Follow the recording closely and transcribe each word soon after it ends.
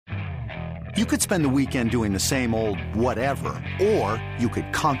You could spend the weekend doing the same old whatever, or you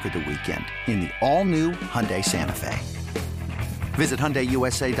could conquer the weekend in the all-new Hyundai Santa Fe. Visit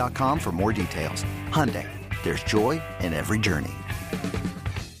HyundaiUSA.com for more details. Hyundai, there's joy in every journey.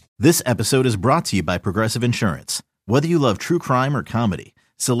 This episode is brought to you by Progressive Insurance. Whether you love true crime or comedy,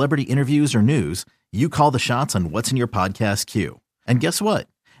 celebrity interviews or news, you call the shots on what's in your podcast queue. And guess what?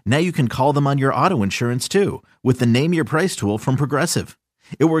 Now you can call them on your auto insurance too with the Name Your Price tool from Progressive.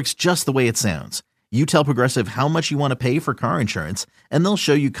 It works just the way it sounds. You tell Progressive how much you want to pay for car insurance, and they'll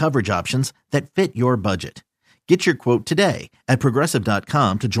show you coverage options that fit your budget. Get your quote today at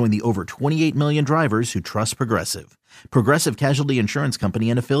Progressive.com to join the over 28 million drivers who trust Progressive. Progressive Casualty Insurance Company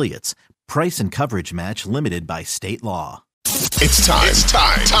and Affiliates. Price and coverage match limited by state law. It's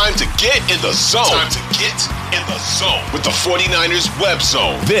time to get in the zone. Time to get in the zone with the 49ers web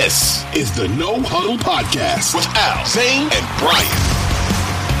zone. This is the No Huddle Podcast with Al, Zane, and Brian.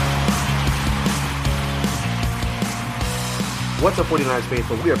 What's up, 49ers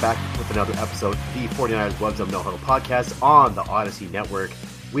faithful? We are back with another episode of the 49ers Web Zone No Huddle Podcast on the Odyssey Network.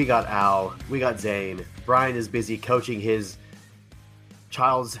 We got Al, we got Zane. Brian is busy coaching his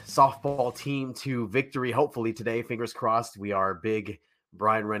child's softball team to victory, hopefully today. Fingers crossed. We are big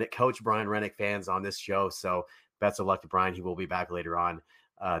Coach Brian Rennick fans on this show, so best of luck to Brian. He will be back later on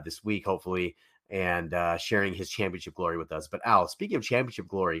this week, hopefully, and sharing his championship glory with us. But Al, speaking of championship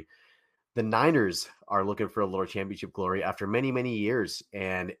glory, the Niners are looking for a little championship glory after many, many years,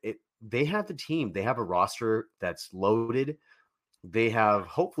 and they have the team. They have a roster that's loaded. They have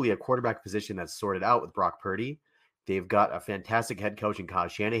hopefully a quarterback position that's sorted out with Brock Purdy. They've got a fantastic head coach in Kyle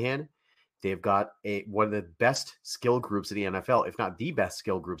Shanahan. They've got one of the best skill groups in the NFL, if not the best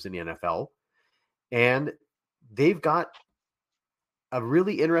skill groups in the NFL. And they've got a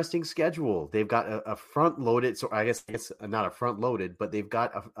really interesting schedule. They've got a front-loaded, so I guess not a front-loaded, but they've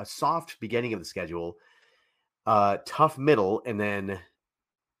got a soft beginning of the schedule, tough middle, and then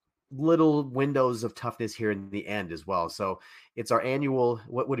little windows of toughness here in the end as well. So it's our annual,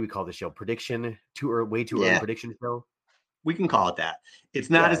 what do we call this show? Prediction? Way too early prediction show? We can call it that. It's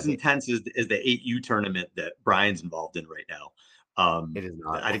not as intense as the 8U tournament that Brian's involved in right now. It is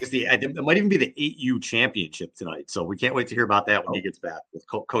not. I think it might even be the 8U championship tonight. So we can't wait to hear about that when he gets back with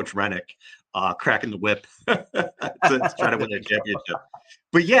Coach Rennick cracking the whip to try to win a championship.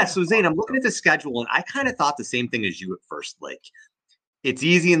 But yeah, so Zane, I'm looking at the schedule, and I kind of thought the same thing as you at first. Like, it's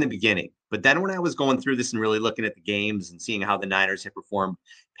easy in the beginning, but then when I was going through this and really looking at the games and seeing how the Niners have performed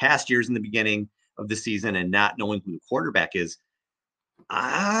past years in the beginning of the season and not knowing who the quarterback is,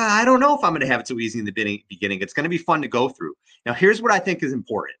 I don't know if I'm going to have it so easy in the beginning. It's going to be fun to go through. Now, here's what I think is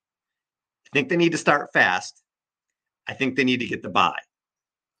important. I think they need to start fast. I think they need to get the bye.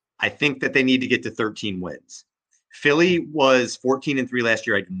 I think that they need to get to 13 wins. Philly was 14-3 last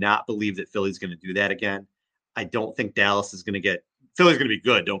year. I do not believe that Philly's going to do that again. I don't think Dallas is going to Philly's going to be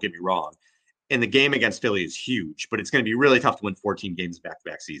good, don't get me wrong. And the game against Philly is huge, but it's going to be really tough to win 14 games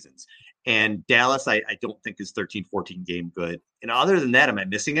back-to-back seasons. And Dallas, I don't think is 13-14 game good. And other than that, am I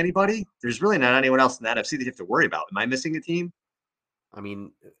missing anybody? There's really not anyone else in that NFC that you have to worry about. Am I missing a team? I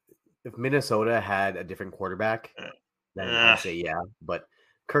mean, if Minnesota had a different quarterback, then I'd say yeah. But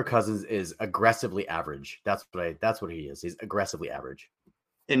Kirk Cousins is aggressively average. That's what he is. He's aggressively average.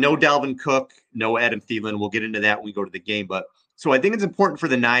 And no Dalvin Cook, no Adam Thielen. We'll get into that when we go to the game. But so I think it's important for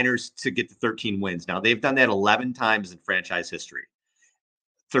the Niners to get to 13 wins. Now, they've done that 11 times in franchise history,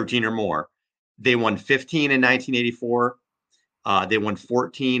 13 or more. They won 15 in 1984. They won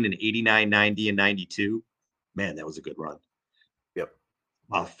 14 in 89, 90, and 92. Man, that was a good run. Yep.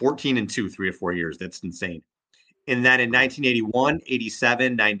 14-2, 3 or 4 years. That's insane. And then in 1981,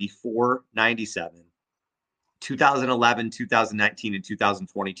 87, 94, 97, 2011, 2019, and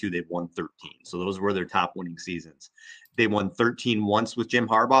 2022, they've won 13. So those were their top winning seasons. They won 13 once with Jim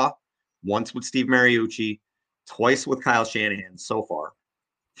Harbaugh, once with Steve Mariucci, twice with Kyle Shanahan so far,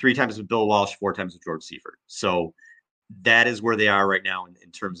 3 times with Bill Walsh, 4 times with George Seifert. So that is where they are right now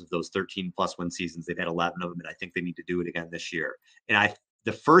in terms of those 13-plus win seasons. They've had 11 of them, and I think they need to do it again this year. And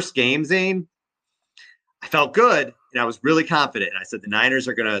the first game, Zane, I felt good, and I was really confident. And I said the Niners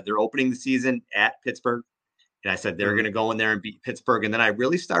they're opening the season at Pittsburgh. And I said they're going to go in there and beat Pittsburgh. And then I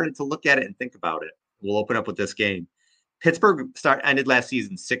really started to look at it and think about it. We'll open up with this game. Pittsburgh ended last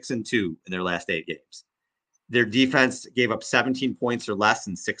season 6-2 in their last 8 games. Their defense gave up 17 points or less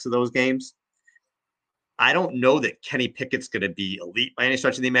in 6 of those games. I don't know that Kenny Pickett's going to be elite by any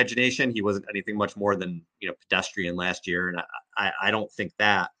stretch of the imagination. He wasn't anything much more than pedestrian last year, and I don't think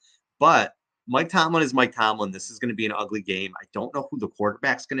that. But Mike Tomlin is Mike Tomlin. This is going to be an ugly game. I don't know who the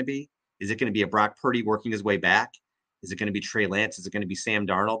quarterback's going to be. Is it going to be a Brock Purdy working his way back? Is it going to be Trey Lance? Is it going to be Sam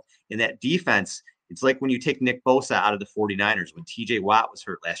Darnold? In that defense, it's like when you take Nick Bosa out of the 49ers. When TJ Watt was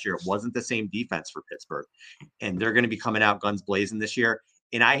hurt last year, it wasn't the same defense for Pittsburgh. And they're going to be coming out guns blazing this year.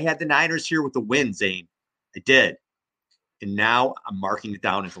 And I had the Niners here with the win, Zane. I did. And now I'm marking it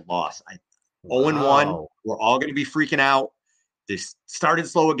down as a loss. 0-1. We're all going to be freaking out. They started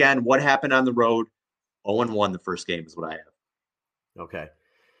slow again. What happened on the road? 0-1 the first game is what I have. Okay.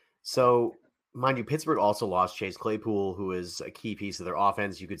 So, mind you, Pittsburgh also lost Chase Claypool, who is a key piece of their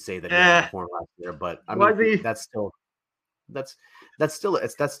offense. You could say that he performed last year, but I mean, that's still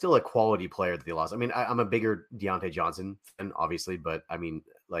a quality player that they lost. I mean, I'm a bigger Deontay Johnson fan, obviously, but I mean,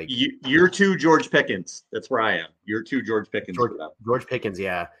 like year 2 George Pickens. That's where I am. Year 2 George Pickens. George Pickens,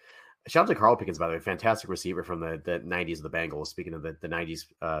 yeah. Shout out to Carl Pickens, by the way, fantastic receiver from the 90s of the Bengals. Speaking of the 90s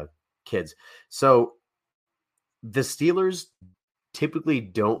kids, so the Steelers typically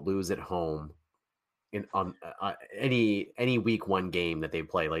don't lose at home in any week 1 game that they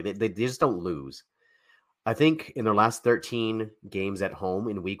play. Like they just don't lose. I think in their last 13 games at home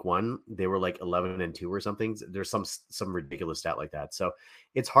in week 1, they were like 11-2 or something. There's some ridiculous stat like that. So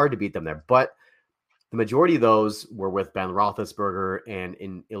it's hard to beat them there. But the majority of those were with Ben Roethlisberger and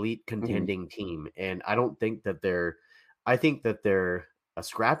an elite contending team. And I don't think that I think that they're a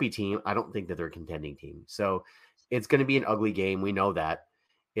scrappy team. I don't think that they're a contending team. So it's going to be an ugly game. We know that.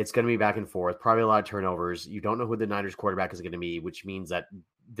 It's going to be back and forth, probably a lot of turnovers. You don't know who the Niners quarterback is going to be, which means that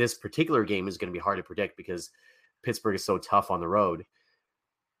this particular game is going to be hard to predict because Pittsburgh is so tough on the road.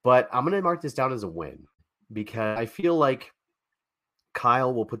 But I'm going to mark this down as a win because I feel like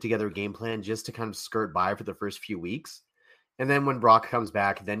Kyle will put together a game plan just to kind of skirt by for the first few weeks. And then when Brock comes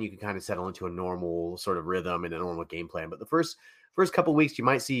back, then you can kind of settle into a normal sort of rhythm and a normal game plan. But the first couple of weeks, you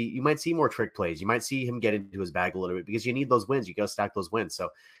might see more trick plays. You might see him get into his bag a little bit because you need those wins. You got to stack those wins. So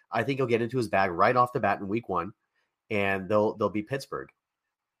I think he'll get into his bag right off the bat in week 1, and they'll beat Pittsburgh.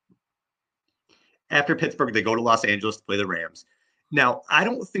 After Pittsburgh, they go to Los Angeles to play the Rams. Now, I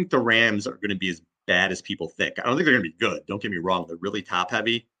don't think the Rams are going to be as bad as people think. I don't think they're going to be good. Don't get me wrong. They're really top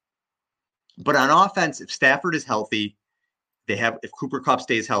heavy. But on offense, if Stafford is healthy, if Cooper Kupp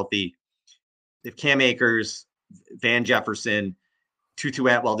stays healthy, if Cam Akers, Van Jefferson, Tutu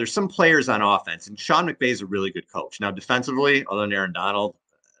Atwell, there's some players on offense. And Sean McVay is a really good coach. Now, defensively, other than Aaron Donald,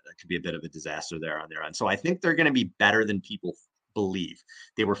 that could be a bit of a disaster there on their end. So I think they're going to be better than people believe.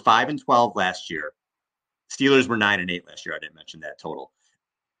 They were 5-12 last year. Steelers were 9-8 last year. I didn't mention that total.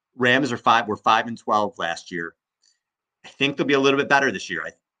 Rams were 5-12 last year. I think they'll be a little bit better this year.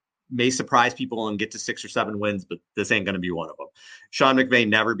 I may surprise people and get to 6 or 7 wins, but this ain't going to be one of them. Sean McVay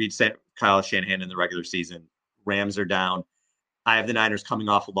never beat Kyle Shanahan in the regular season. Rams are down. I have the Niners coming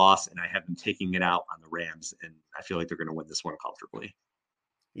off a loss, and I have them taking it out on the Rams, and I feel like they're going to win this one comfortably.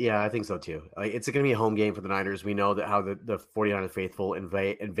 Yeah, I think so too. It's going to be a home game for the Niners. We know that how the 49ers faithful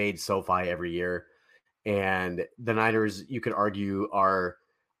invade SoFi every year. And the Niners, you could argue,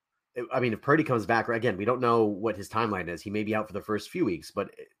 if Purdy comes back, again, we don't know what his timeline is. He may be out for the first few weeks,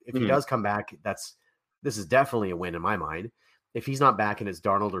 but if he does come back, this is definitely a win in my mind. If he's not back and it's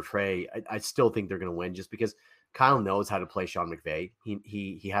Darnold or Trey, I still think they're going to win just because Kyle knows how to play Sean McVay.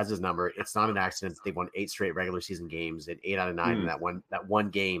 He has his number. It's not an accident. They won 8 straight regular season games and 8 out of 9 in that one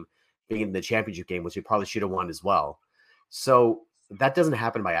game being the championship game, which he probably should have won as well. So that doesn't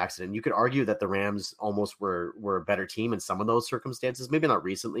happen by accident. You could argue that the Rams almost were a better team in some of those circumstances. Maybe not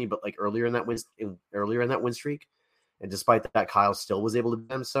recently, but like earlier in that win streak. And despite that, Kyle still was able to beat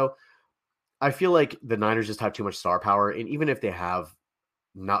them. So I feel like the Niners just have too much star power. And even if they have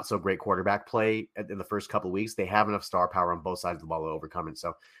not so great quarterback play in the first couple of weeks, they have enough star power on both sides of the ball to overcome it.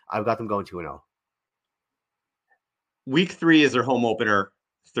 So I've got them going 2-0. Week 3 is their home opener,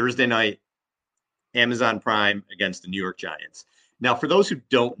 Thursday night, Amazon Prime against the New York Giants. Now, for those who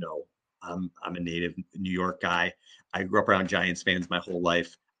don't know, I'm a native New York guy. I grew up around Giants fans my whole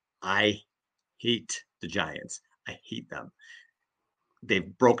life. I hate the Giants. I hate them.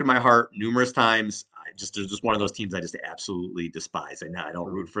 They've broken my heart numerous times. They're just one of those teams I just absolutely despise. I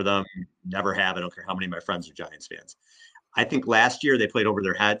don't root for them. Never have. I don't care how many of my friends are Giants fans. I think last year they played over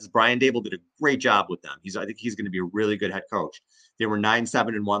their heads. Brian Daboll did a great job with them. I think he's going to be a really good head coach. They were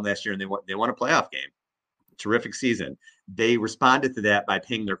 9-7-1 last year, and they won a playoff game. Terrific season. They responded to that by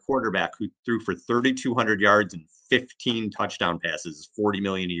paying their quarterback, who threw for 3,200 yards and 15 touchdown passes, $40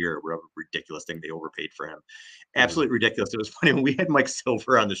 million a year, whatever ridiculous thing they overpaid for him. Absolutely ridiculous. It was funny when we had Mike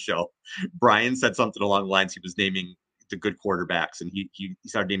Silver on the show. Brian said something along the lines, he was naming the good quarterbacks, and he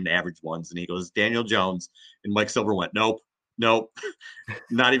started naming the average ones, and he goes, Daniel Jones, and Mike Silver went, nope, not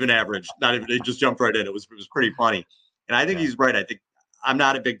even average, not even. He just jumped right in. It was pretty funny, and I think he's right. I think I'm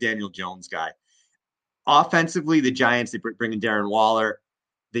not a big Daniel Jones guy. Offensively, the Giants, they bring in Darren Waller.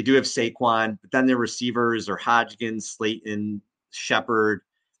 They do have Saquon, but then their receivers are Hodgkins, Slayton, Shepard.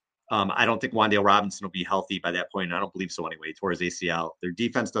 I don't think Wan'Dale Robinson will be healthy by that point. I don't believe so anyway. He tore his ACL. Their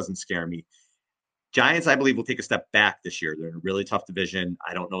defense doesn't scare me. Giants, I believe, will take a step back this year. They're in a really tough division.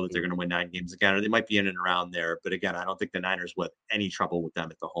 I don't know that they're going to win 9 games again, or they might be in and around there. But again, I don't think the Niners will have any trouble with them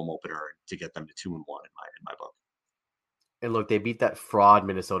at the home opener to get them to 2-1 in my book. And look, they beat that fraud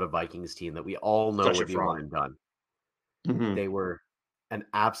Minnesota Vikings team that we all know would be one and done. Mm-hmm. They were an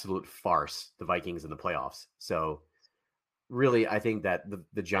absolute farce, the Vikings in the playoffs. So really, I think that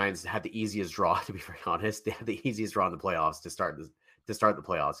the Giants had the easiest draw, to be very honest. They had the easiest draw in the playoffs to start the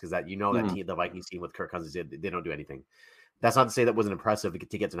playoffs, because that that team, the Vikings team with Kirk Cousins, they don't do anything. That's not to say that wasn't impressive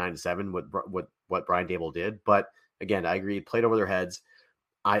to get to 9-7 what Brian Daboll did, but again, I agree, played over their heads.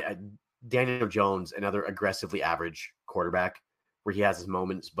 Daniel Jones, another aggressively average quarterback, where he has his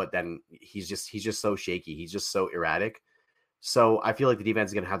moments, but then he's just so shaky. He's just so erratic. So I feel like the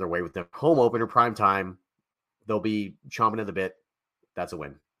defense is going to have their way with them. Home opener, prime time, they'll be chomping at the bit. That's a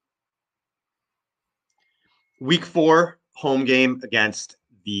win. Week 4 home game against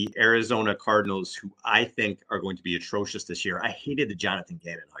the Arizona Cardinals, who I think are going to be atrocious this year. I hated the Jonathan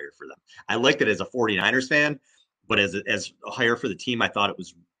Gannon hire for them. I liked it as a 49ers fan, but as a hire for the team, I thought it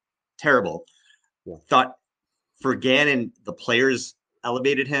was terrible. Yeah. Thought for Gannon, the players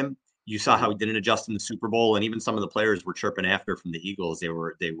elevated him. You saw how he didn't adjust in the Super Bowl, and even some of the players were chirping after from the Eagles. They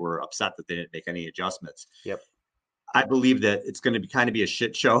were upset that they didn't make any adjustments. Yep. I believe that it's going to be a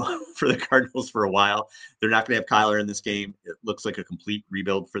shit show for the Cardinals for a while. They're not going to have Kyler in this game. It looks like a complete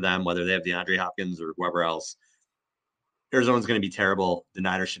rebuild for them, whether they have DeAndre Hopkins or whoever else. Arizona's going to be terrible. The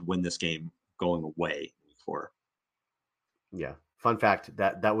Niners should win this game going away for. Yeah. Fun fact,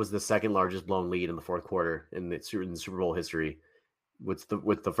 that was the second largest blown lead in the fourth quarter in the Super Bowl history, with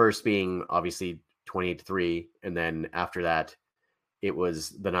the first being obviously 28-3, and then after that, it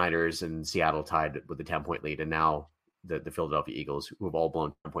was the Niners and Seattle tied with the 10-point lead, and now the Philadelphia Eagles, who have all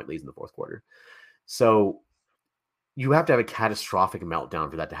blown 10-point leads in the fourth quarter. So you have to have a catastrophic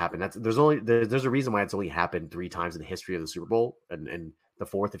meltdown for that to happen. There's a reason why it's only happened 3 times in the history of the Super Bowl, and the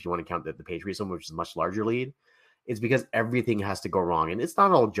fourth, if you want to count the Patriots one, which is a much larger lead. It's because everything has to go wrong, and it's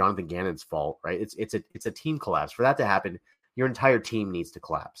not all Jonathan Gannon's fault, right? It's a team collapse. For that to happen, your entire team needs to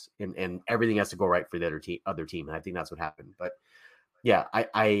collapse, and everything has to go right for the other team. And I think that's what happened. But yeah,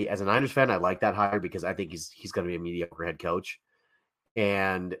 I as a Niners fan, I like that hire because I think he's going to be a mediocre head coach.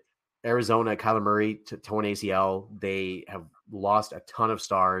 And Arizona, Kyler Murray torn ACL. They have lost a ton of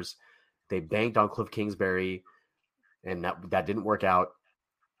stars. They banked on Cliff Kingsbury, and that didn't work out.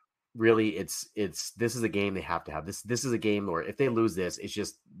 Really, this is a game they have to have. This is a game where if they lose this, it's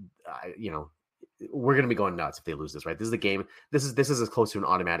just we're going to be going nuts if they lose this, right? This is the game. This is as close to an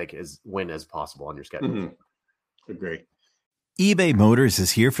automatic win as possible on your schedule. Mm-hmm. Agree. eBay Motors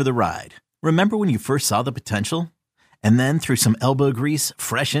is here for the ride. Remember when you first saw the potential? And then through some elbow grease,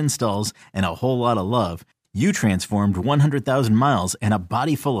 fresh installs, and a whole lot of love, you transformed 100,000 miles and a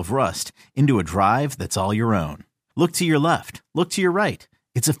body full of rust into a drive that's all your own. Look to your left. Look to your right.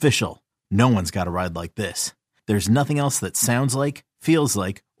 It's official. No one's got a ride like this. There's nothing else that sounds like, feels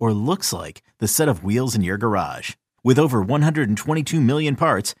like, or looks like the set of wheels in your garage. With over 122 million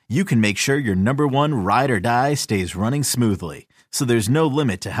parts, you can make sure your number one ride or die stays running smoothly, so there's no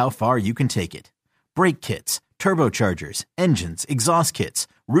limit to how far you can take it. Brake kits, turbochargers, engines, exhaust kits,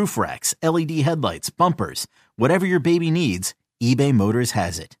 roof racks, LED headlights, bumpers, whatever your baby needs, eBay Motors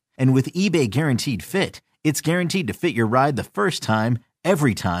has it. And with eBay Guaranteed Fit, it's guaranteed to fit your ride the first time,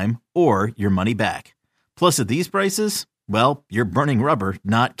 every time, or your money back. Plus, at these prices, well, you're burning rubber,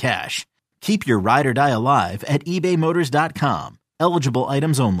 not cash. Keep your ride or die alive at ebaymotors.com. Eligible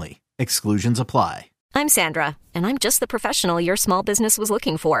items only. Exclusions apply. I'm Sandra, and I'm just the professional your small business was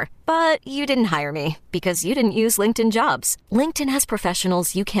looking for. But you didn't hire me because you didn't use LinkedIn Jobs. LinkedIn has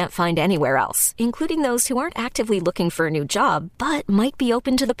professionals you can't find anywhere else, including those who aren't actively looking for a new job, but might be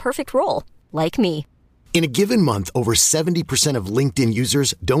open to the perfect role, like me. In a given month, over 70% of LinkedIn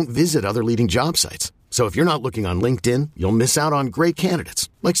users don't visit other leading job sites. So if you're not looking on LinkedIn, you'll miss out on great candidates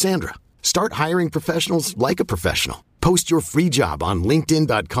like Sandra. Start hiring professionals like a professional. Post your free job on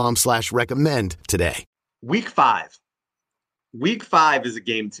linkedin.com/recommend today. Week 5. Week 5 is a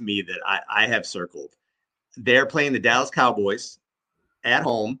game to me that I have circled. They're playing the Dallas Cowboys at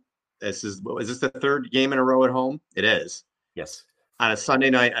home. Is this the third game in a row at home? It is. Yes. On a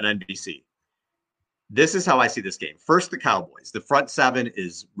Sunday night on NBC. This is how I see this game. First, the Cowboys. The front seven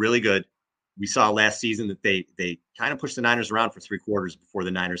is really good. We saw last season that they kind of pushed the Niners around for 3 quarters before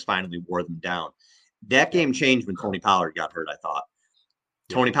the Niners finally wore them down. That game changed when Tony Pollard got hurt, I thought.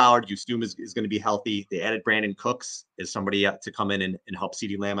 Tony Pollard, you assume is going to be healthy. They added Brandon Cooks as somebody to come in and help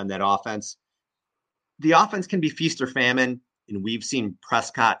CeeDee Lamb on that offense. The offense can be feast or famine, and we've seen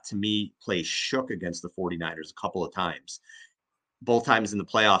Prescott, to me, play shook against the 49ers a couple of times. Both times in the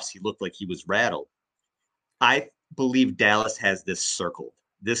playoffs, he looked like he was rattled. I believe Dallas has this circled.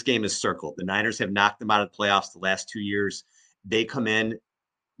 This game is circled. The Niners have knocked them out of the playoffs the last 2 years. They come in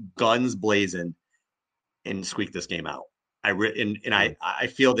guns blazing and squeak this game out. I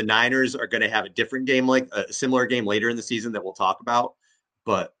feel the Niners are going to have a different game, like a similar game later in the season that we'll talk about.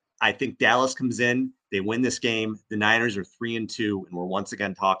 But I think Dallas comes in, they win this game. The Niners are 3-2, and we're once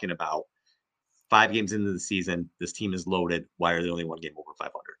again talking about 5 games into the season. This team is loaded. Why are they only 1 game over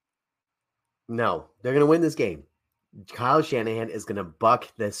 500? No, they're going to win this game. Kyle Shanahan is going to buck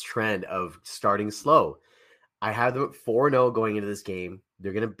this trend of starting slow. I have them 4-0 going into this game.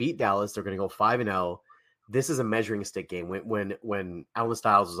 They're going to beat Dallas. They're going to go 5-0. This is a measuring stick game. When Alan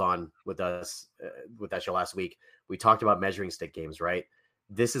Stiles was on with us with that show last week, we talked about measuring stick games, right?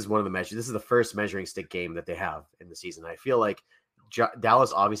 This is one of the measures. This is the first measuring stick game that they have in the season. I feel like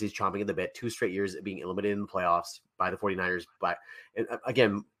Dallas obviously is chomping at the bit. 2 straight years of being eliminated in the playoffs by the 49ers. But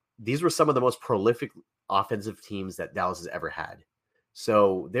again, these were some of the most prolific offensive teams that Dallas has ever had.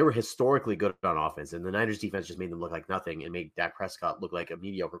 So they were historically good on offense, and the Niners defense just made them look like nothing and made Dak Prescott look like a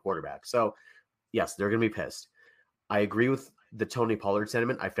mediocre quarterback. So yes, they're going to be pissed. I agree with the Tony Pollard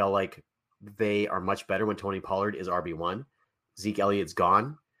sentiment. I felt like they are much better when Tony Pollard is RB1. Zeke Elliott's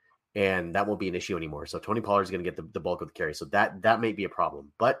gone, and that won't be an issue anymore. So Tony Pollard is going to get the bulk of the carry. So that may be a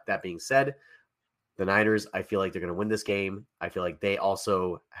problem. But that being said, the Niners, I feel like they're going to win this game. I feel like they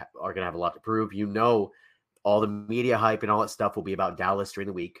also are going to have a lot to prove. You know, all the media hype and all that stuff will be about Dallas during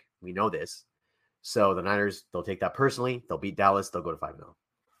the week. We know this. So the Niners, they'll take that personally. They'll beat Dallas. They'll go to 5-0.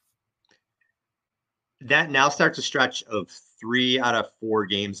 That now starts a stretch of 3 out of 4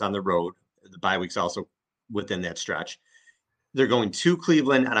 games on the road. The bye week's also within that stretch. They're going to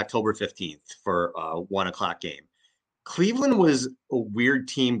Cleveland on October 15th for a 1:00 game. Cleveland was a weird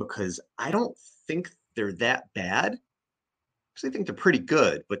team because I don't think they're that bad. I actually think they're pretty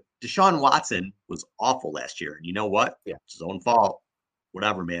good, but Deshaun Watson was awful last year. And you know what? Yeah. It's his own fault.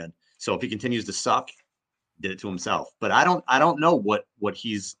 Whatever, man. So if he continues to suck, did it to himself. But I don't know what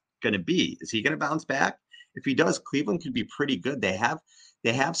he's going to be. Is he going to bounce back? If he does, Cleveland could be pretty good. They have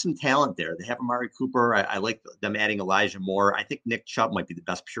some talent there. They have Amari Cooper. I like them adding Elijah Moore. I think Nick Chubb might be the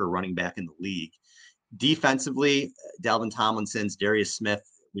best pure running back in the league. Defensively, Dalvin Tomlinson's, Darius Smith.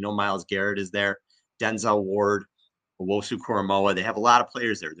 We know Myles Garrett is there. Denzel Ward, Owosu Koromoa. They have a lot of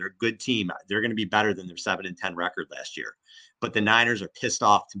players there. They're a good team. They're going to be better than their 7-10 record last year. But the Niners are pissed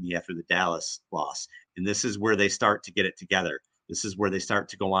off to me after the Dallas loss. And this is where they start to get it together. This is where they start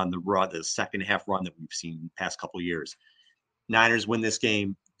to go on the second half run that we've seen in the past couple of years. Niners win this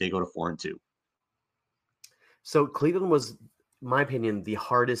game. They go to 4-2. So Cleveland was, in my opinion, the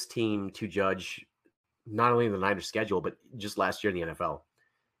hardest team to judge, not only in the Niners schedule, but just last year in the NFL.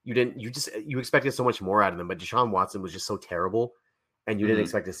 You expected so much more out of them, but Deshaun Watson was just so terrible, and you didn't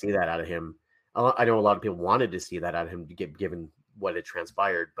expect to see that out of him. I know a lot of people wanted to see that out of him, given what had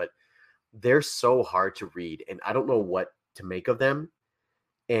transpired, but they're so hard to read, and I don't know what to make of them.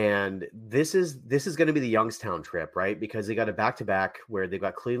 And this is going to be the Youngstown trip, right? Because they got a back-to-back where they've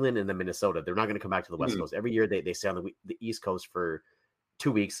got Cleveland and then Minnesota. They're not going to come back to the West Coast. Every year they stay on the East Coast for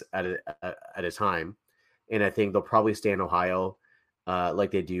 2 weeks at a time. And I think they'll probably stay in Ohio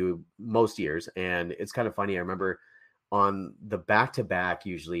like they do most years. And it's kind of funny. I remember on the back-to-back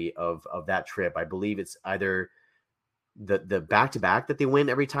usually of that trip, I believe it's either the back-to-back that they win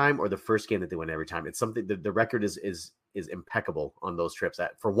every time or the first game that they win every time. It's something the record is impeccable on those trips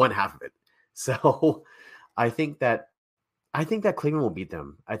for one half of it. So I think that Cleveland will beat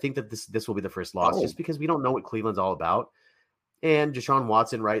them. I think that this will be the first loss just because we don't know what Cleveland's all about. And Deshaun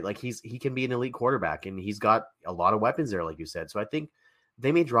Watson, right? Like he can be an elite quarterback and he's got a lot of weapons there, like you said. So I think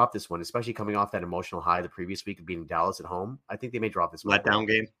they may drop this one, especially coming off that emotional high the previous week of beating Dallas at home. I think they may drop this one. Letdown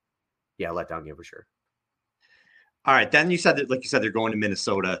game. Yeah, letdown game for sure. All right. Then you said that, like you said, they're going to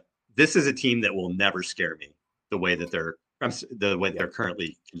Minnesota. This is a team that will never scare me the way that they're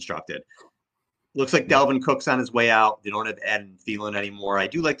currently constructed. Looks like Dalvin Cook's on his way out. They don't have Adam Thielen anymore. I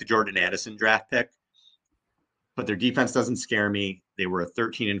do like the Jordan Addison draft pick, but their defense doesn't scare me. They were a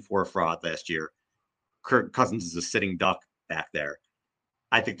 13-4 fraud last year. Kirk Cousins is a sitting duck back there.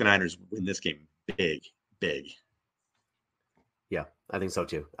 I think the Niners win this game big. Yeah, I think so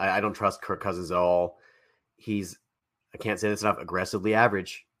too. I don't trust Kirk Cousins at all. I can't say this enough, aggressively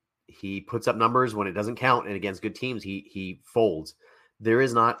average. He puts up numbers when it doesn't count, and against good teams, he folds. There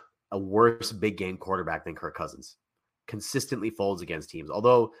is not a worse big game quarterback than Kirk Cousins. consistently folds against teams.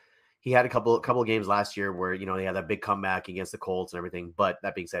 Although he had a couple of games last year where, you know, they had that big comeback against the Colts and everything. But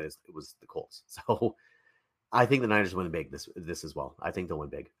that being said, it was the Colts. So I think the Niners win big this as well. I think they'll win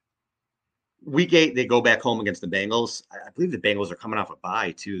big. Week 8, they go back home against the Bengals. I believe the Bengals are coming off a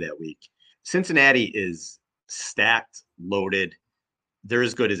bye too that week. Cincinnati is stacked, loaded. They're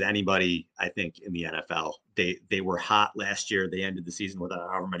as good as anybody, I think, in the NFL. They were hot last year. They ended the season with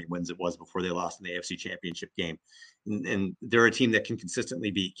however many wins it was before they lost in the AFC Championship game. And they're a team that can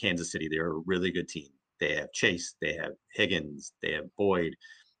consistently beat Kansas City. They're a really good team. They have Chase. They have Higgins. They have Boyd.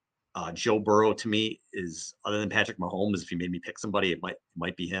 Joe Burrow, to me, is, other than Patrick Mahomes, if you made me pick somebody, it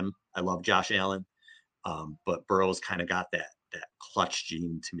might be him. I love Josh Allen. But Burrow's kind of got that clutch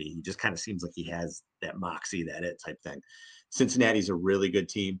gene to me. He just kind of seems like he has that moxie, that it type thing. Cincinnati's a really good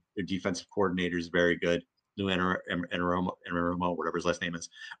team. Their defensive coordinator is very good. Lou Anarumo, whatever his last name is.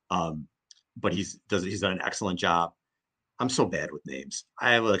 But he's done an excellent job. I'm so bad with names.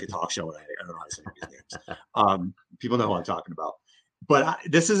 I have like a talk show and I don't know how to say these names. People know who I'm talking about. But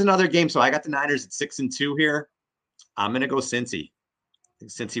this is another game. So I got the Niners at 6-2 here. I'm going to go Cincy.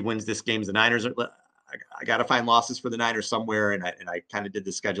 Cincy wins this game. The Niners are, I got to find losses for the Niners somewhere. And I kind of did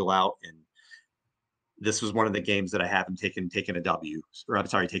the schedule out. And this was one of the games that I haven't taken a W, or I'm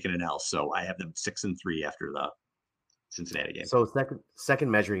sorry, taken an L. So I have them 6-3 after the Cincinnati game. So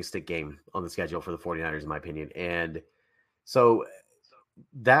second measuring stick game on the schedule for the 49ers, in my opinion. And so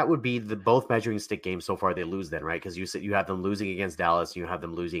that would be the both measuring stick games so far they lose then, right? Because you said you have them losing against Dallas, and you have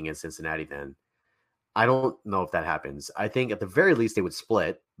them losing against Cincinnati then. I don't know if that happens. I think at the very least they would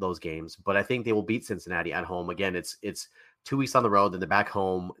split those games, but I think they will beat Cincinnati at home. Again, it's 2 weeks on the road, then they're back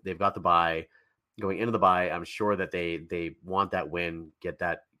home. They've got the bye. Going into the bye, I'm sure that they want that win, get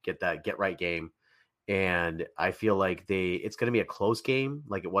right game. And I feel like it's going to be a close game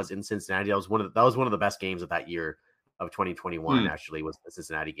like it was in Cincinnati. That was one of the best games of that year of 2021, actually, was the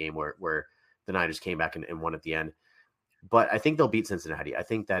Cincinnati game where the Niners came back and won at the end. But I think they'll beat Cincinnati. I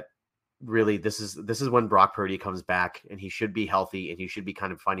think that really this is when Brock Purdy comes back, and he should be healthy and he should be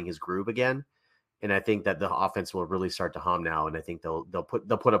kind of finding his groove again. And I think that the offense will really start to hum now, and I think they'll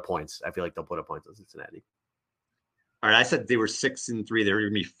put up points. I feel like they'll put up points on Cincinnati. All right, I said they were 6-3. They're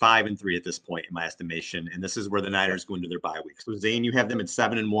going to be 5-3 at this point, in my estimation. And this is where the Niners go into their bye week. So Zane, you have them at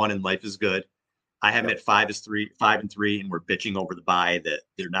 7-1, and life is good. I have them at 5-3, and we're bitching over the bye that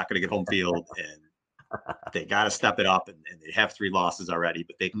they're not going to get home field, and they got to step it up. And they have 3 losses already,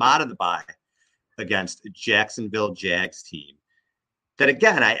 but they come out of the bye against a Jacksonville Jags team that,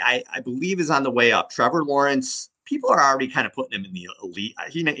 again, I believe is on the way up. Trevor Lawrence, people are already kind of putting him in the elite.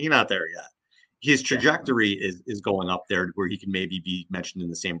 He's not there yet. His trajectory is going up there where he can maybe be mentioned in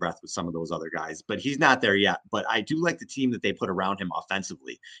the same breath with some of those other guys, but he's not there yet. But I do like the team that they put around him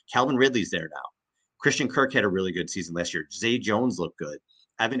offensively. Calvin Ridley's there now. Christian Kirk had a really good season last year. Zay Jones looked good.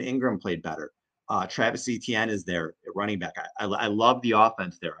 Evan Ingram played better. Travis Etienne is there at running back. I love the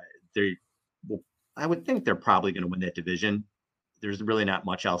offense there. I would think they're probably going to win that division. There's really not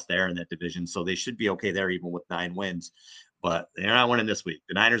much else there in that division, so they should be okay there even with 9 wins. But they're not winning this week.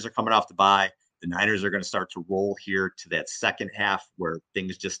 The Niners are coming off the bye. The Niners are going to start to roll here to that second half where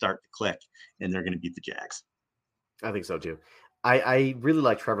things just start to click, and they're going to beat the Jags. I think so too. I really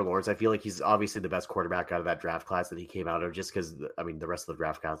like Trevor Lawrence. I feel like he's obviously the best quarterback out of that draft class that he came out of, just because, I mean, the rest of the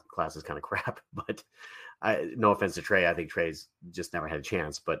draft class is kind of crap. But no offense to Trey. I think Trey's just never had a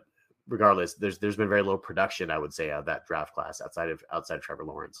chance. But regardless, there's been very little production, I would say, out of that draft class outside of Trevor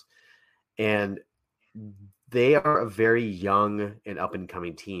Lawrence. And they are a very young and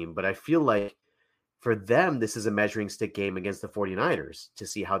up-and-coming team. But I feel like for them, this is a measuring stick game against the 49ers to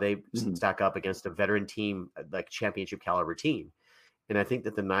see how they stack up against a veteran team, like championship caliber team. And I think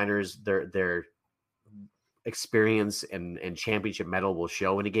that the Niners, their experience and championship mettle will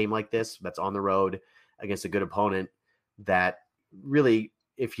show in a game like this that's on the road against a good opponent that really,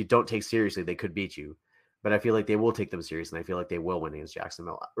 if you don't take seriously, they could beat you. But I feel like they will take them seriously, and I feel like they will win against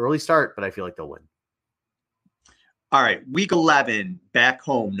Jacksonville. Early start, but I feel like they'll win. All right, week 11, back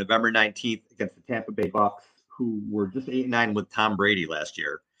home, November 19th against the Tampa Bay Bucs, who were just 8-9 with Tom Brady last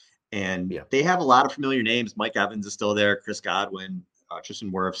year. And they have a lot of familiar names. Mike Evans is still there, Chris Godwin,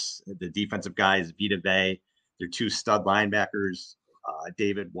 Tristan Wirfs, the defensive guys, Vita Vea, their 2 stud linebackers,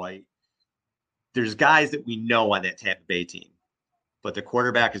 David White. There's guys that we know on that Tampa Bay team, but the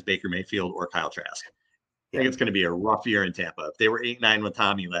quarterback is Baker Mayfield or Kyle Trask. I think it's going to be a rough year in Tampa. If they were 8-9 with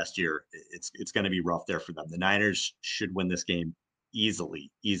Tommy last year, it's going to be rough there for them. The Niners should win this game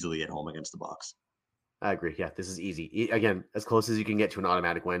easily at home against the Bucs. I agree. Yeah, this is easy. Again, as close as you can get to an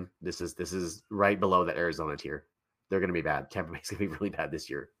automatic win. This is right below that Arizona tier. They're going to be bad. Tampa Bay's going to be really bad this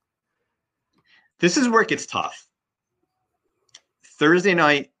year. This is where it gets tough. Thursday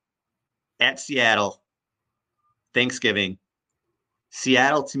night at Seattle, Thanksgiving.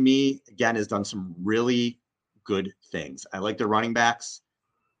 Seattle, to me, again, has done some really good things. I like their running backs.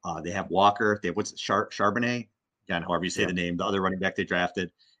 They have Walker. They have Charbonnet. Again, however you say the name, the other running back they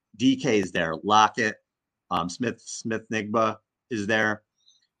drafted. DK is there. Lockett. Smith-Nigba is there.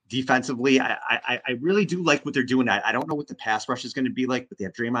 Defensively, I really do like what they're doing. I don't know what the pass rush is going to be like, but they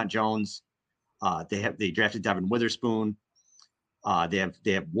have Draymond Jones. They drafted Devin Witherspoon. They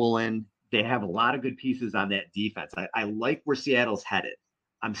have Woolen. They have a lot of good pieces on that defense. I like where Seattle's headed.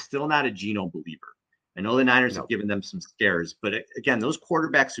 I'm still not a Geno believer. I know the Niners have given them some scares, but again, those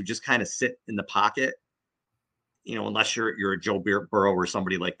quarterbacks who just kind of sit in the pocket, unless you're a Joe Burrow or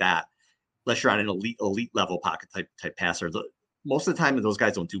somebody like that, unless you're on an elite level pocket type passer, most of the time those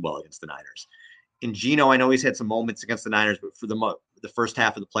guys don't do well against the Niners. And Geno, I know he's had some moments against the Niners, but for the first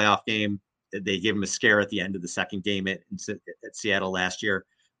half of the playoff game, they gave him a scare at the end of the second game at Seattle last year.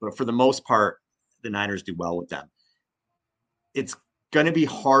 But for the most part, the Niners do well with them. It's going to be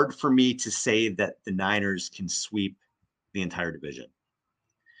hard for me to say that the Niners can sweep the entire division.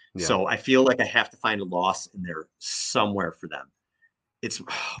 Yeah. So I feel like I have to find a loss in there somewhere for them.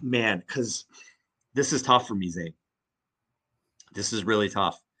 Because this is tough for me, Zane. This is really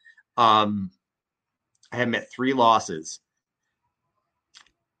tough. I have them at 3 losses.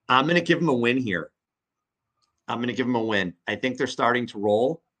 I'm going to give them a win here. I think they're starting to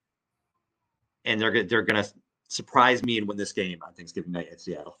roll, and they're going to surprise me and win this game on Thanksgiving night at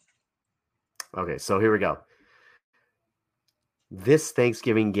Seattle. Okay, so here we go. This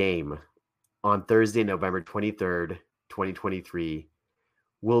Thanksgiving game on Thursday, November 23rd, 2023,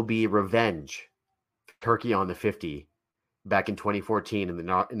 will be revenge. Turkey on the 50 back in 2014 in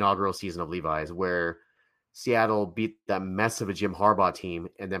the inaugural season of Levi's, where Seattle beat that mess of a Jim Harbaugh team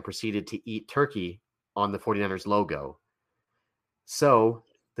and then proceeded to eat turkey on the 49ers logo. So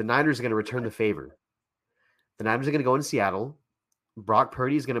the Niners are going to return the favor. The Niners are going to go into Seattle. Brock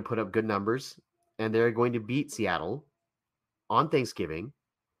Purdy is going to put up good numbers, and they're going to beat Seattle on Thanksgiving.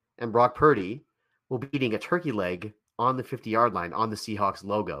 And Brock Purdy will be eating a turkey leg on the 50-yard line on the Seahawks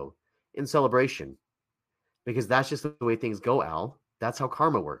logo in celebration. Because that's just the way things go, Al. That's how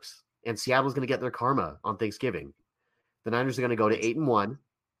karma works. And Seattle's going to get their karma on Thanksgiving. The Niners are going to go to 8-1,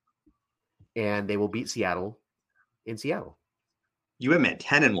 and they will beat Seattle in Seattle. You have them at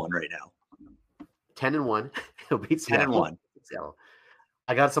 10-1 right now. 10-1. They'll beat Seattle. 10-1. Seattle.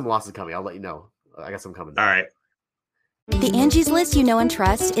 I got some losses coming. I'll let you know. I got some coming. All right. The Angie's List you know and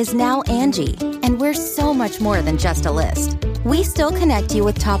trust is now Angie, and we're so much more than just a list. We still connect you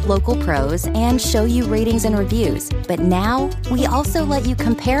with top local pros and show you ratings and reviews, but now we also let you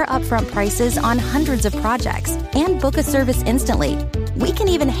compare upfront prices on hundreds of projects and book a service instantly. We can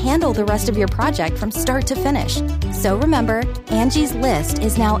even handle the rest of your project from start to finish. So remember, Angie's List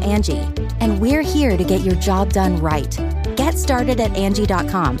is now Angie, and we're here to get your job done right. Get started at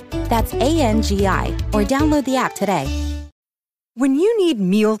Angie.com. That's ANGI, or download the app today. When you need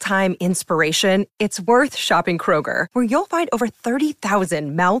mealtime inspiration, it's worth shopping Kroger, where you'll find over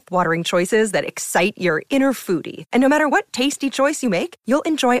 30,000 mouth-watering choices that excite your inner foodie. And no matter what tasty choice you make, you'll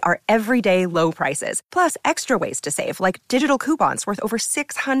enjoy our everyday low prices, plus extra ways to save, like digital coupons worth over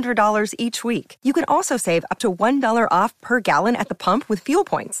 $600 each week. You can also save up to $1 off per gallon at the pump with fuel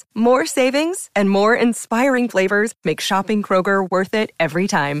points. More savings and more inspiring flavors make shopping Kroger worth it every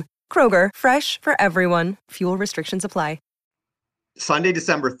time. Kroger, fresh for everyone. Fuel restrictions apply. Sunday,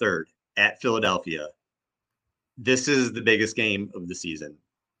 December 3rd at Philadelphia. This is the biggest game of the season.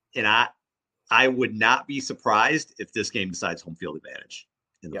 And I would not be surprised if this game decides home field advantage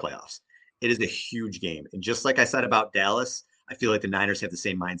in the playoffs. It is a huge game. And just like I said about Dallas, I feel like the Niners have the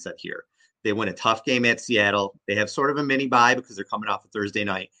same mindset here. They win a tough game at Seattle. They have sort of a mini bye because they're coming off a Thursday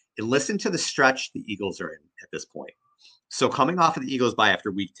night. And listen to the stretch the Eagles are in at this point. So coming off of the Eagles bye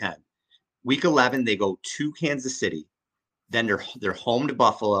after week 10, week 11, they go to Kansas City. Then they're home to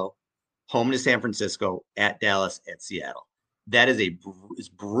Buffalo, home to San Francisco, at Dallas, at Seattle. That is as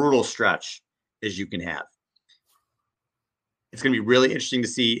brutal stretch as you can have. It's going to be really interesting to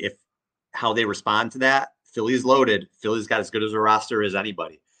see how they respond to that. Philly's loaded. Philly's got as good as a roster as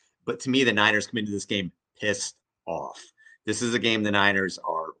anybody. But to me, the Niners come into this game pissed off. This is a game the Niners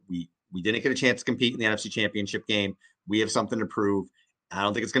are. We didn't get a chance to compete in the NFC Championship game. We have something to prove. I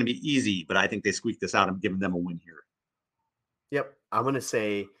don't think it's going to be easy, but I think they squeak this out. I'm giving them a win here. Yep. I'm going to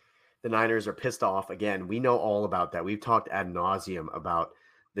say the Niners are pissed off. Again, we know all about that. We've talked ad nauseum about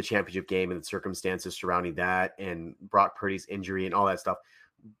the championship game and the circumstances surrounding that and Brock Purdy's injury and all that stuff.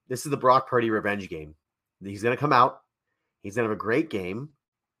 This is the Brock Purdy revenge game. He's going to come out. He's going to have a great game.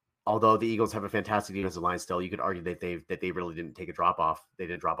 although the Eagles have a fantastic defensive line still, you could argue that they really didn't take a drop off. They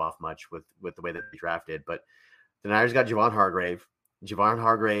didn't drop off much with the way that they drafted. But the Niners got Javon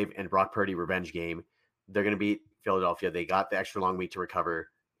Hargrave and Brock Purdy revenge game. They're going to beat Philadelphia. They got the extra long week to recover,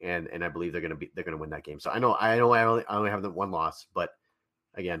 and I believe they're going to win that game. So I know I only have the one loss, but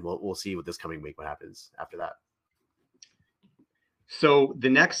again, we'll see with this coming week what happens after that. So the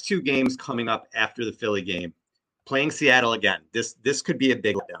next two games coming up after the Philly game, playing Seattle again. This could be a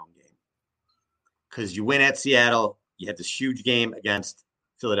big letdown game because you win at Seattle, you had this huge game against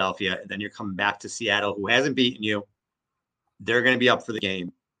Philadelphia, and then you're coming back to Seattle, who hasn't beaten you. They're going to be up for the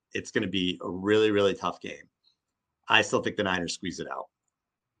game. It's going to be a really, really tough game. I still think the Niners squeeze it out.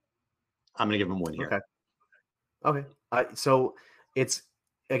 I'm going to give them one here. Okay. So it's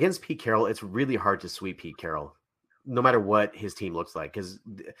against Pete Carroll. It's really hard to sweep Pete Carroll, no matter what his team looks like, because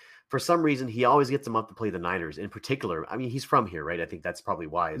for some reason he always gets them up to play the Niners in particular. I mean, he's from here, right? I think that's probably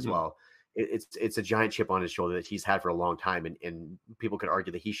why as well. It's a giant chip on his shoulder that he's had for a long time, and people could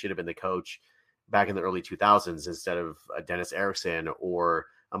argue that he should have been the coach back in the early 2000s instead of a Dennis Erickson or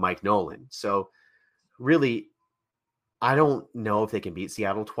a Mike Nolan. So really, I don't know if they can beat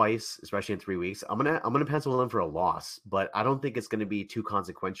Seattle twice, especially in 3 weeks. I'm gonna pencil them for a loss, but I don't think it's going to be too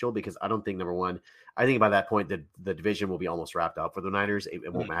consequential because I don't think, number one, I think by that point the division will be almost wrapped up for the Niners.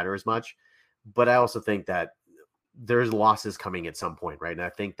 It won't matter as much. But I also think that there's losses coming at some point, right? And I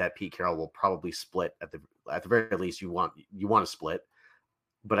think that Pete Carroll will probably split at the very least. You want to split,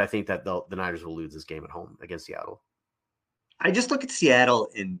 but I think that the Niners will lose this game at home against Seattle. I just look at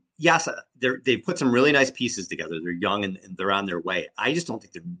Seattle, and yes, they put some really nice pieces together. They're young and they're on their way. I just don't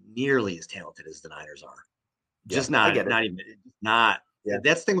think they're nearly as talented as the Niners are. Just not even. Yeah.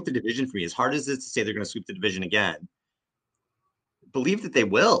 That's the thing with the division for me. As hard as it is to say they're going to sweep the division again, believe that they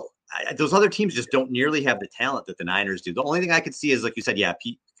will. Those other teams just don't nearly have the talent that the Niners do. The only thing I could see is, like you said,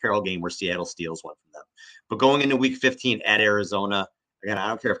 Pete Carroll game where Seattle steals one from them. But going into Week 15 at Arizona, again, I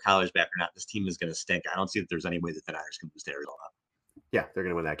don't care if Kyler's back or not. This team is going to stink. I don't see that there's any way that the Niners can lose to Arizona. Yeah, they're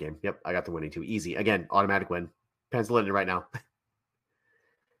going to win that game. Yep, I got the winning too. Easy. Again, automatic win. Pencil it in right now.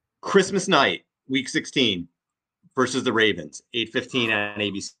 Christmas night, Week 16 versus the Ravens, 8:15 on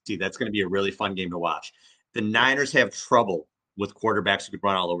ABC. That's going to be a really fun game to watch. The Niners have trouble with quarterbacks who could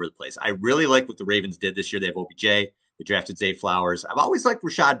run all over the place. I really like what the Ravens did this year. They have OBJ. They drafted Zay Flowers. I've always liked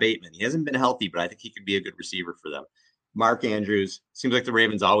Rashad Bateman. He hasn't been healthy, but I think he could be a good receiver for them. Mark Andrews. Seems like the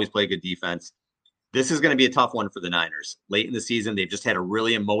Ravens always play good defense. This is going to be a tough one for the Niners. Late in the season, they've just had a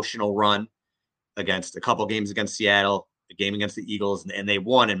really emotional run against a couple games against Seattle, a game against the Eagles, and they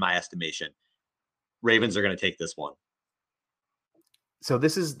won in my estimation. Ravens are going to take this one. So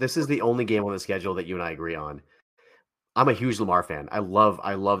this is the only game on the schedule that you and I agree on. I'm a huge Lamar fan. I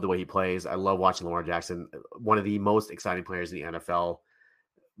love the way he plays. I love watching Lamar Jackson, one of the most exciting players in the NFL,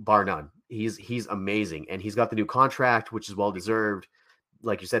 bar none. He's amazing, and he's got the new contract, which is well deserved.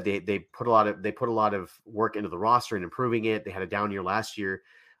 Like you said, they put a lot of work into the roster and improving it. They had a down year last year.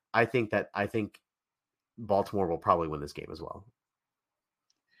 I think Baltimore will probably win this game as well.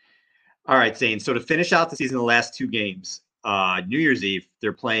 All right, Zane. So to finish out the season, the last two games, New Year's Eve,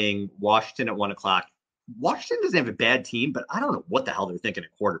 they're playing Washington at 1:00. Washington doesn't have a bad team, but I don't know what the hell they're thinking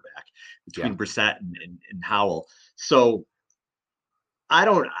at quarterback between Brissett and Howell. So I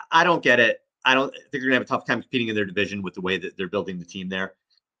don't get it. I think they're going to have a tough time competing in their division with the way that they're building the team there.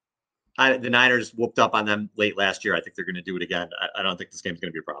 The Niners whooped up on them late last year. I think they're going to do it again. I don't think this game's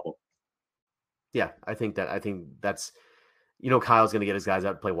going to be a problem. Yeah, I think that's, Kyle's going to get his guys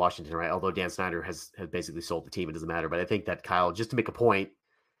out to play Washington, right? Although Dan Snyder has basically sold the team, it doesn't matter. But I think that Kyle, just to make a point,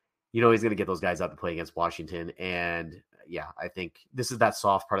 he's going to get those guys out to play against Washington. And yeah, I think this is that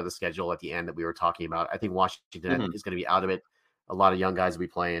soft part of the schedule at the end that we were talking about. I think Washington is going to be out of it. A lot of young guys will be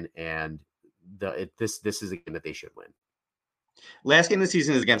playing, and this is a game that they should win. Last game of the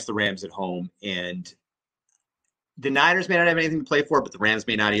season is against the Rams at home, and the Niners may not have anything to play for, but the Rams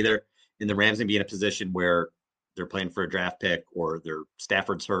may not either. And the Rams may be in a position where they're playing for a draft pick, or their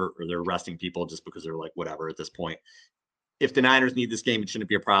Stafford's hurt, or they're resting people just because they're like, whatever at this point. If the Niners need this game, it shouldn't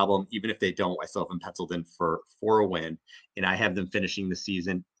be a problem. Even if they don't, I still have them penciled in for a win, and I have them finishing the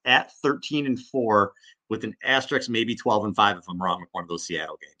season at 13-4 with an asterisk, maybe 12-5 if I'm wrong with one of those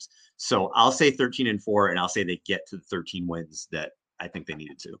Seattle games. So I'll say 13-4, and I'll say they get to the 13 wins that I think they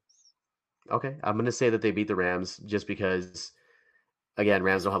needed to. Okay, I'm going to say that they beat the Rams just because, again,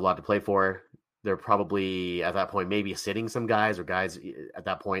 Rams don't have a lot to play for. They're probably at that point maybe sitting some guys, or guys at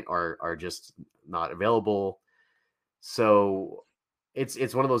that point are just not available. So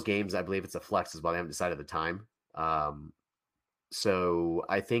it's one of those games. I believe it's a flex as well. They haven't decided the time. So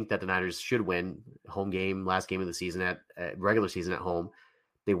I think that the Niners should win home game, last game of the season at regular season at home.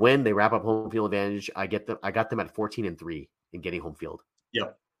 They win. They wrap up home field advantage. I got them at 14-3 in getting home field.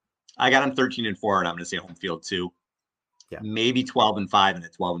 Yep. I got them 13-4, and I'm going to say home field too. Yeah. Maybe 12-5, and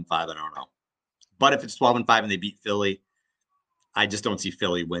at 12-5, I don't know. But if it's 12-5 and they beat Philly, I just don't see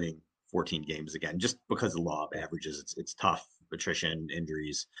Philly winning 14 games again, just because of the law of averages. It's tough. Attrition,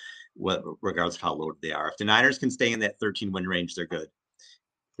 injuries, regardless of how loaded they are. If the Niners can stay in that 13-win range, they're good.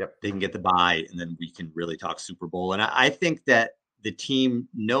 Yep. They can get the bye, and then we can really talk Super Bowl. And I think that the team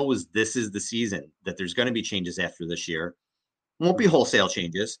knows this is the season, that there's going to be changes after this year. It won't be wholesale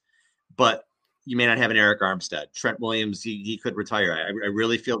changes, but you may not have an Eric Armstead. Trent Williams, he could retire. I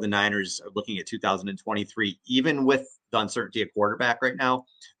really feel the Niners are looking at 2023, even with the uncertainty at quarterback right now,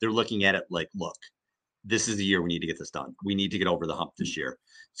 they're looking at it like, look, this is the year we need to get this done. We need to get over the hump this year.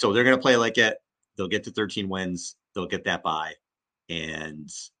 So they're going to play like it. They'll get to 13 wins. They'll get that bye. And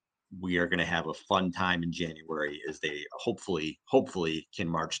we are going to have a fun time in January as they hopefully can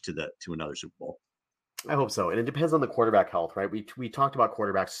march to another Super Bowl. I hope so. And it depends on the quarterback health, right? We talked about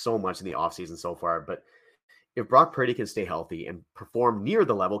quarterbacks so much in the offseason so far, but if Brock Purdy can stay healthy and perform near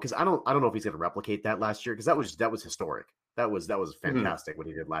the level, because I don't know if he's going to replicate that last year, because that was historic. That was fantastic what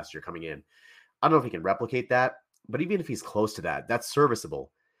he did last year coming in. I don't know if he can replicate that, but even if he's close to that, that's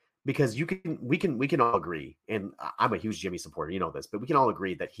serviceable, because we can all agree, and I'm a huge Jimmy supporter, you know this, but we can all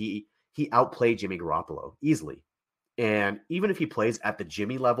agree that he outplayed Jimmy Garoppolo easily. And even if he plays at the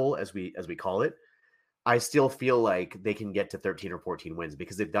Jimmy level, as we call it, I still feel like they can get to 13 or 14 wins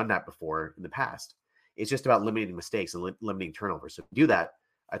because they've done that before in the past. It's just about limiting mistakes and limiting turnovers. So if you do that,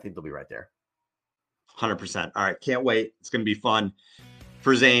 I think they'll be right there. 100%. All right. Can't wait. It's going to be fun.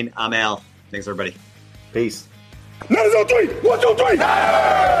 For Zane, I'm Al. Thanks, everybody. Peace. 1, 2, 3. 1, 2, 3.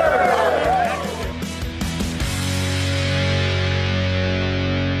 Hey!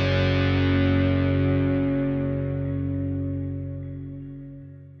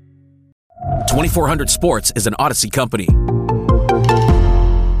 2400 Sports is an Odyssey company.